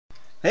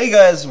Hey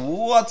guys,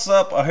 what's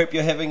up? I hope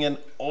you're having an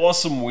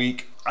awesome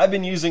week. I've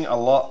been using a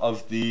lot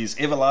of these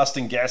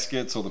everlasting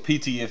gaskets or the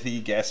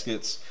PTFE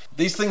gaskets.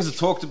 These things are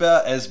talked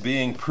about as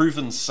being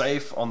proven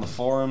safe on the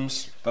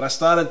forums, but I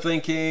started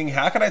thinking,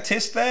 how can I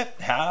test that?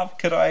 How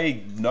could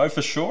I know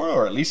for sure,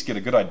 or at least get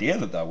a good idea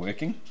that they're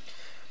working?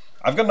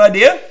 I've got an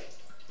idea.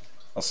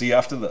 I'll see you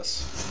after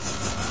this.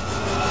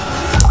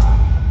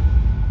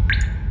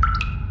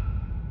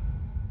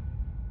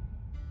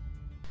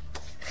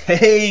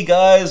 Hey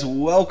guys,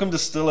 welcome to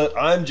Still It.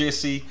 I'm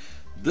Jesse.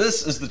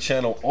 This is the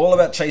channel all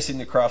about chasing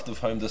the craft of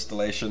home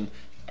distillation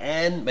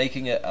and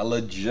making it a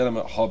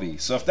legitimate hobby.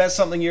 So if that's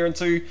something you're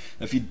into,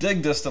 if you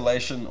dig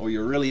distillation or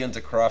you're really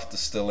into craft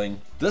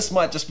distilling, this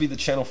might just be the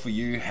channel for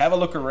you. Have a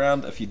look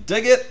around. If you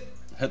dig it,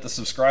 hit the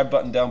subscribe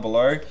button down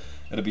below.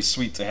 It'll be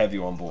sweet to have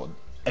you on board.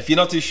 If you're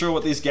not too sure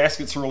what these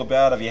gaskets are all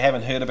about, if you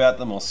haven't heard about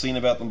them or seen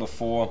about them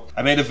before,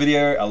 I made a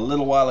video a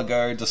little while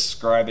ago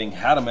describing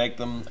how to make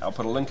them. I'll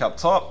put a link up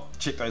top.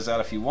 Check those out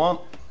if you want.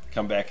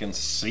 Come back and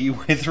see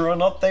whether or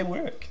not they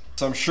work.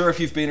 So I'm sure if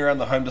you've been around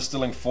the home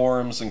distilling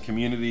forums and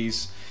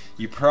communities,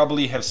 you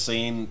probably have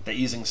seen that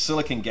using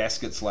silicone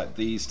gaskets like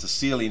these to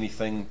seal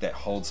anything that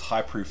holds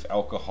high proof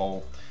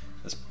alcohol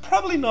is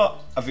probably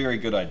not a very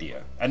good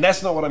idea. And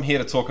that's not what I'm here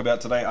to talk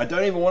about today. I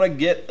don't even want to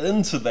get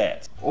into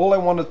that. All I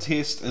want to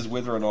test is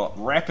whether or not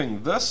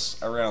wrapping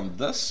this around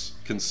this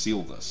can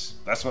seal this.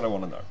 That's what I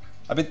want to know.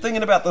 I've been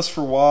thinking about this for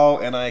a while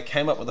and I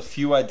came up with a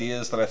few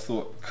ideas that I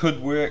thought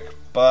could work,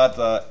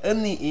 but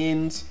in the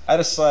end I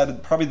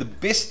decided probably the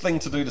best thing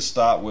to do to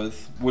start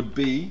with would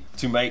be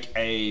to make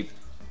a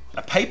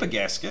paper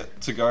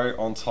gasket to go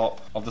on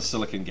top of the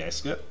silicone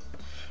gasket.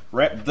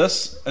 Wrap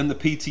this in the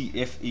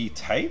PTFE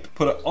tape,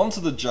 put it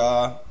onto the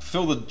jar,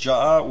 fill the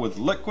jar with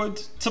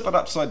liquid, tip it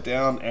upside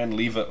down and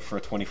leave it for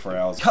 24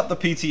 hours. Cut the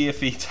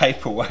PTFE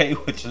tape away,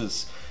 which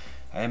is,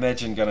 I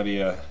imagine, going to be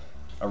a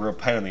real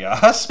pain in the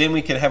ass. Then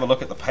we can have a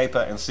look at the paper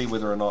and see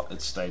whether or not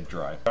it stayed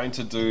dry. I'm going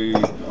to do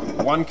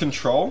one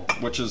control,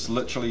 which is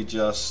literally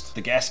just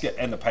the gasket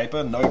and the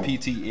paper, no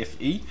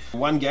PTFE.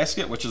 One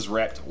gasket, which is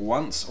wrapped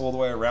once all the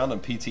way around in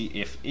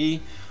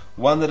PTFE.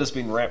 One that has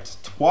been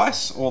wrapped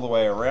twice all the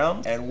way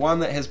around, and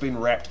one that has been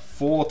wrapped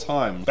 4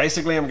 times.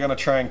 Basically, I'm going to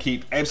try and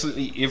keep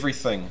absolutely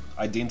everything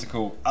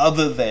identical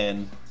other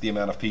than the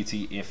amount of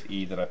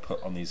PTFE that I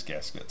put on these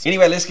gaskets.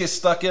 Anyway, let's get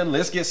stuck in,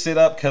 let's get set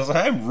up, because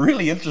I'm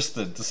really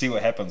interested to see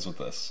what happens with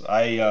this.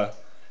 I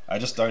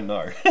just don't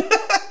know.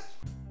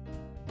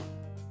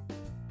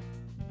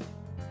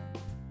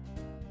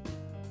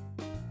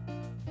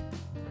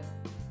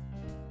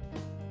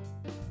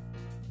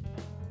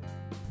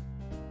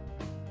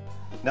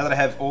 Now that I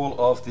have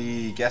all of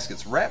the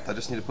gaskets wrapped, I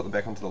just need to put them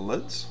back onto the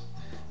lids.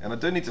 And I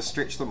do need to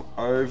stretch them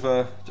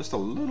over just a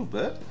little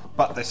bit,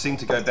 but they seem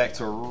to go back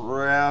to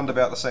around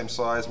about the same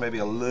size, maybe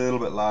a little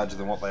bit larger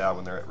than what they are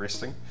when they're at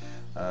resting.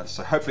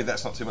 So hopefully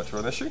that's not too much of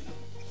an issue.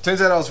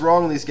 Turns out I was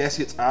wrong, these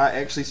gaskets are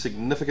actually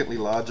significantly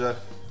larger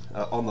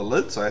on the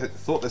lid, so I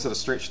thought they sort of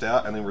stretched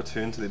out and then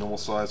returned to their normal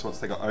size once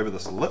they got over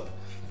this lip.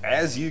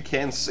 As you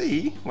can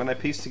see, when I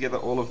piece together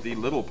all of the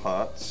little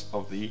parts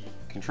of the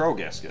control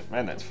gasket.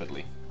 Man, that's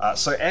fiddly.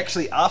 So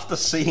actually, after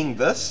seeing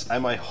this,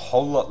 I'm a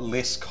whole lot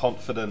less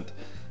confident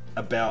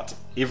about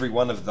every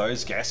one of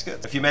those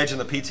gaskets. If you imagine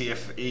the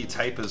PTFE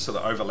tape is sort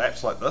of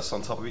overlaps like this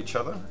on top of each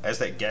other, as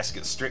that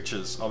gasket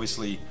stretches,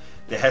 obviously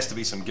there has to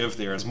be some give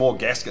there. There's more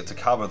gasket to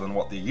cover than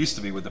what there used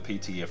to be with the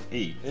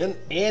PTFE. In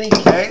any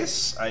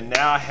case, I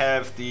now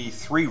have the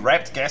 3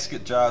 wrapped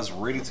gasket jars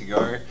ready to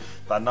go.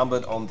 They're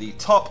numbered on the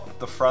top,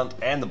 the front,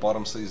 and the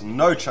bottom, so there's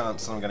no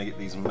chance that I'm going to get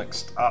these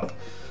mixed up.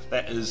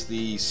 That is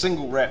the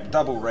single wrap,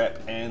 double wrap,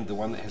 and the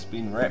one that has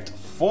been wrapped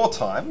 4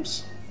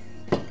 times.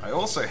 I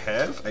also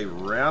have a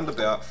round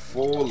about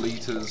 4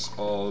 liters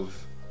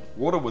of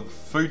water with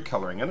food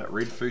coloring in it,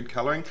 red food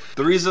coloring.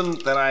 The reason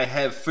that I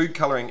have food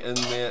coloring in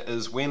there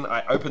is when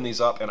I open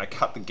these up and I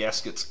cut the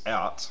gaskets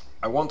out,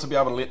 I want to be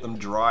able to let them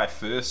dry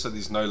first so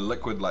there's no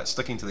liquid like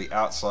sticking to the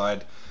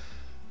outside,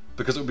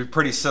 because it would be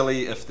pretty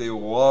silly if there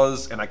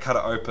was and I cut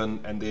it open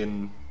and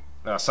then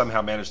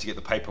somehow managed to get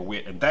the paper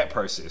wet in that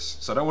process.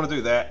 So I don't want to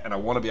do that, and I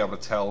want to be able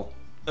to tell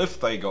if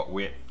they got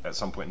wet at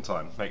some point in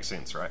time. Makes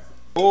sense, right?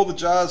 All the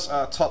jars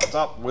are topped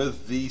up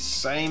with the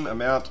same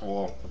amount,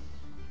 or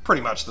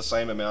pretty much the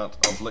same amount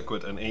of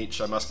liquid in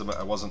each. I must admit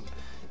I wasn't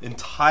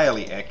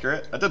entirely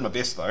accurate. I did my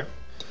best though.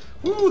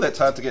 Woo, that's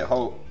hard to get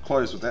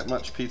closed with that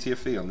much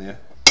PTFE on there.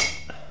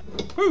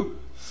 Woo!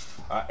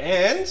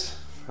 And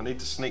I need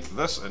to sneak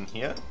this in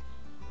here.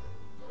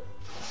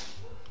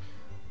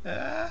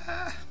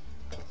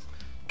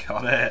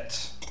 Got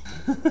it.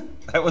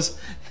 that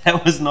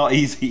was not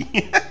easy.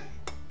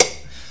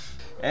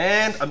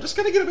 And I'm just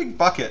going to get a big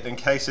bucket in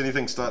case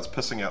anything starts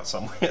pissing out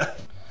somewhere.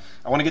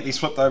 I want to get these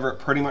flipped over at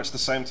pretty much the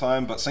same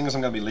time, but seeing as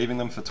I'm going to be leaving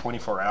them for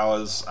 24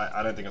 hours,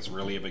 I don't think it's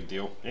really a big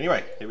deal.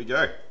 Anyway, here we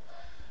go.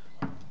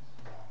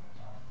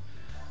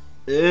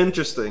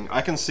 Interesting.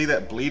 I can see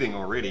that bleeding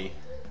already.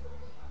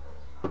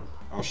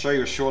 I'll show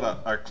you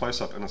a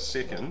close-up in a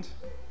second.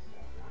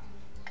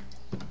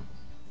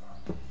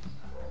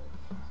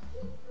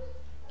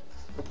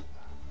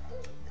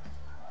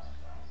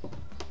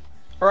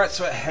 Alright,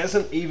 so it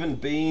hasn't even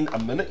been a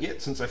minute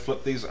yet since I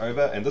flipped these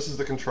over, and this is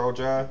the control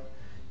jar.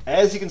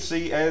 As you can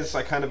see, as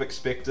I kind of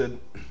expected,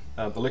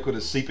 the liquid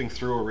is seeping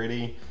through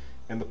already,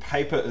 and the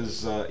paper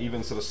is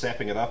even sort of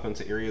sapping it up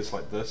into areas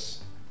like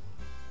this.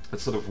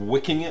 It's sort of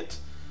wicking it.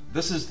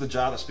 This is the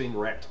jar that's been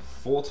wrapped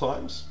 4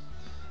 times.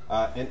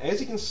 And as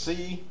you can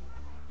see,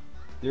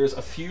 there is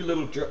a few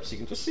little drips. You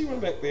can just see one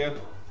back there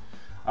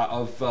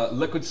of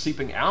liquid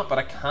seeping out, but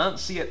I can't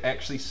see it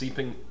actually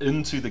seeping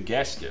into the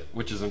gasket,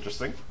 which is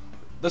interesting.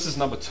 This is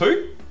number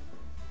 2,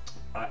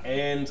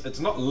 and it's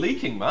not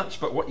leaking much,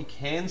 but what you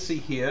can see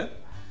here,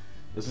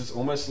 this is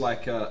almost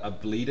like a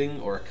bleeding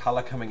or a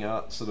color coming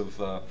out sort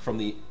of from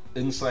the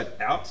inside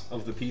out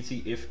of the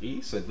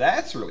PTFE, so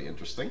that's really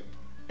interesting.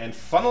 And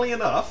funnily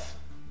enough,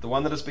 the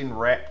one that has been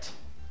wrapped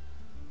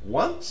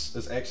once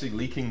is actually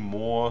leaking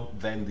more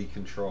than the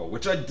control,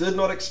 which I did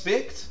not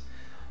expect.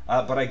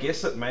 But I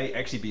guess it may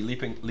actually be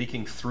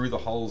leaking through the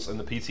holes in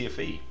the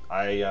PTFE.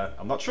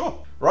 I'm not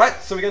sure. Right,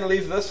 so we're going to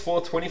leave this for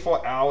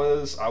 24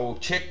 hours. I will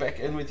check back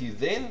in with you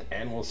then,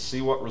 and we'll see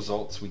what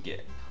results we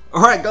get.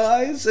 Alright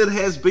guys, it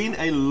has been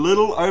a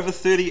little over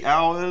 30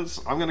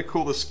 hours. I'm going to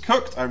call this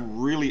cooked. I'm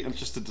really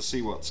interested to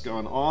see what's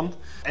going on.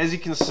 As you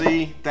can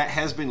see, that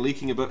has been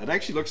leaking a bit. It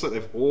actually looks like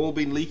they've all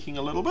been leaking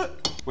a little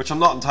bit, which I'm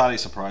not entirely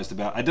surprised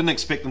about. I didn't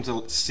expect them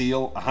to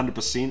seal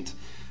 100%.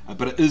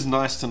 But it is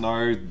nice to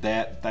know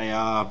that they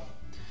are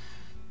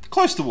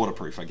close to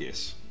waterproof, I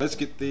guess. Let's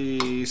get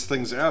these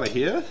things out of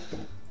here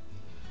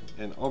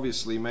and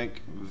obviously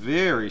make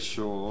very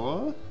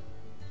sure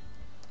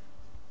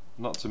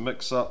not to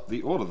mix up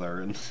the order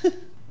they're in.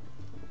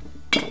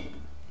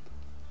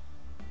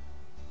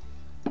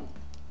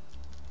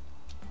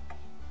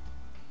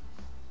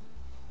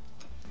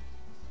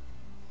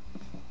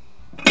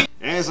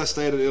 As I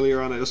stated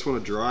earlier on, I just want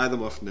to dry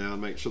them off now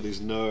and make sure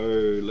there's no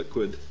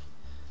liquid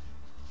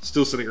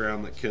still sitting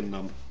around that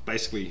can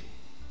basically,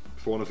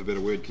 for want of a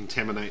better word,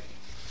 contaminate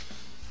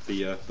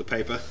the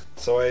paper.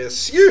 So I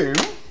assume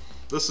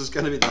this is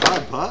going to be the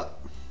hard part.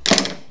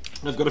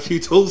 I've got a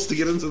few tools to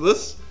get into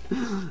this.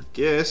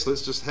 Guess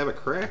let's just have a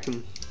crack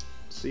and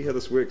see how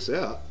this works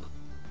out.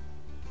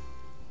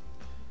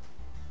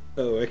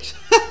 Oh, actually,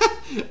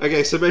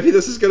 okay, so maybe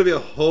this is going to be a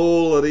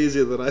whole lot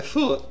easier than I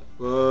thought.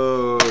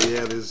 Oh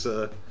yeah, there's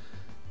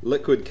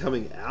liquid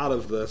coming out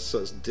of this, so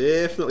it's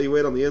definitely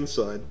wet on the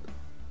inside.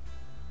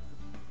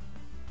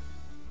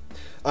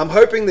 I'm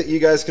hoping that you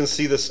guys can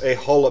see this a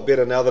whole lot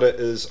better now that it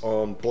is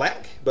on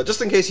black, but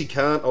just in case you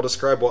can't, I'll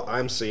describe what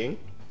I'm seeing.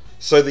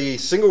 So the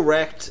single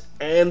wrapped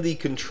and the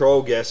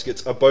control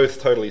gaskets are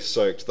both totally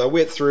soaked. They're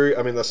wet through,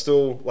 I mean they're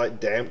still like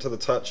damp to the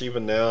touch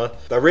even now.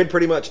 They're red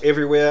pretty much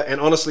everywhere, and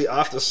honestly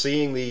after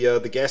seeing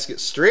the gasket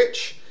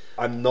stretch,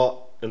 I'm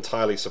not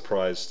entirely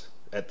surprised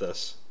at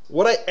this.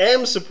 What I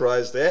am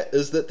surprised at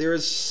is that there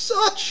is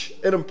such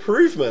an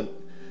improvement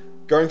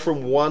going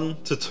from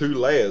 1 to 2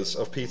 layers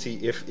of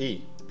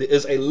PTFE. There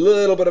is a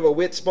little bit of a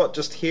wet spot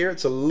just here,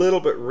 it's a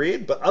little bit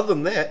red, but other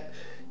than that,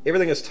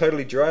 everything is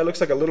totally dry. It looks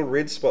like a little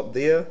red spot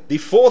there. The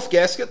 4th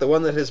gasket, the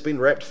one that has been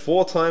wrapped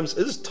 4 times,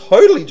 is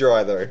totally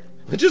dry though,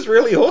 which is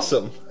really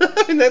awesome.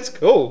 I mean, that's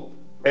cool.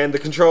 And the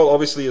control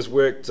obviously has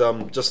worked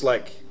just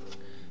like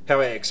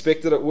how I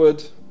expected it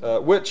would,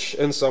 which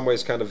in some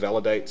ways kind of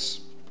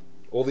validates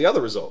all the other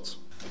results.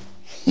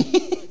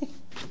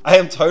 I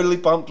am totally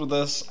pumped with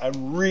this.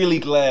 I'm really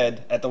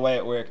glad at the way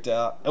it worked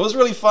out. It was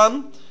really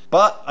fun.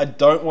 But I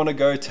don't want to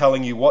go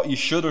telling you what you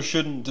should or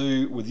shouldn't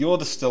do with your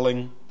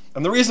distilling.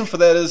 And the reason for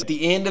that is, at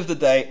the end of the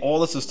day, all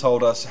this has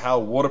told us how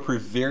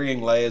waterproof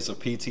varying layers of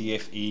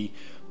PTFE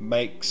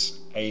makes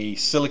a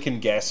silicon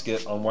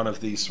gasket on one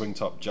of these swing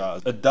top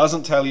jars. It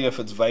doesn't tell you if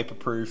it's vapor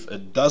proof,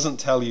 it doesn't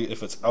tell you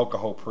if it's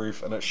alcohol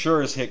proof, and it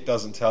sure as heck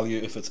doesn't tell you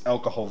if it's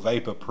alcohol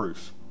vapor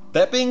proof.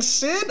 That being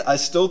said, I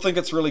still think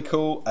it's really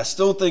cool. I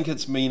still think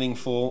it's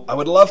meaningful. I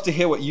would love to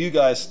hear what you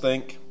guys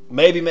think.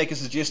 Maybe make a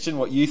suggestion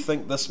what you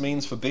think this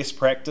means for best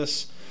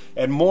practice,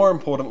 and more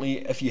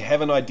importantly, if you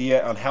have an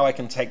idea on how I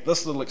can take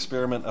this little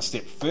experiment a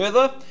step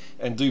further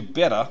and do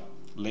better,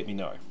 let me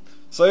know.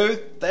 So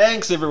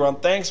thanks everyone,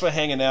 thanks for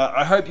hanging out.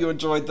 I hope you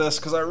enjoyed this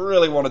because I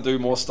really want to do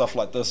more stuff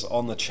like this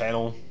on the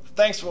channel.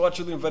 Thanks for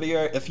watching the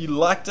video. If you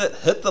liked it,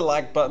 hit the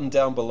like button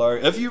down below.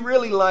 If you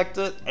really liked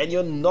it and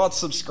you're not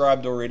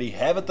subscribed already,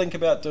 have a think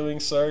about doing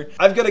so.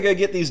 I've got to go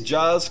get these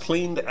jars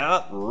cleaned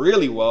out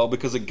really well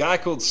because a guy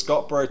called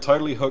Scott Bro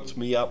totally hooked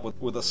me up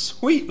with a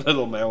sweet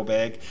little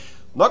mailbag.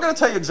 I'm not going to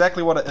tell you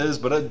exactly what it is,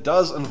 but it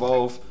does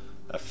involve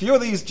a few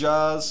of these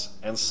jars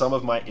and some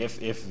of my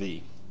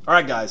FFV.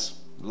 Alright guys,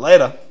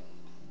 later.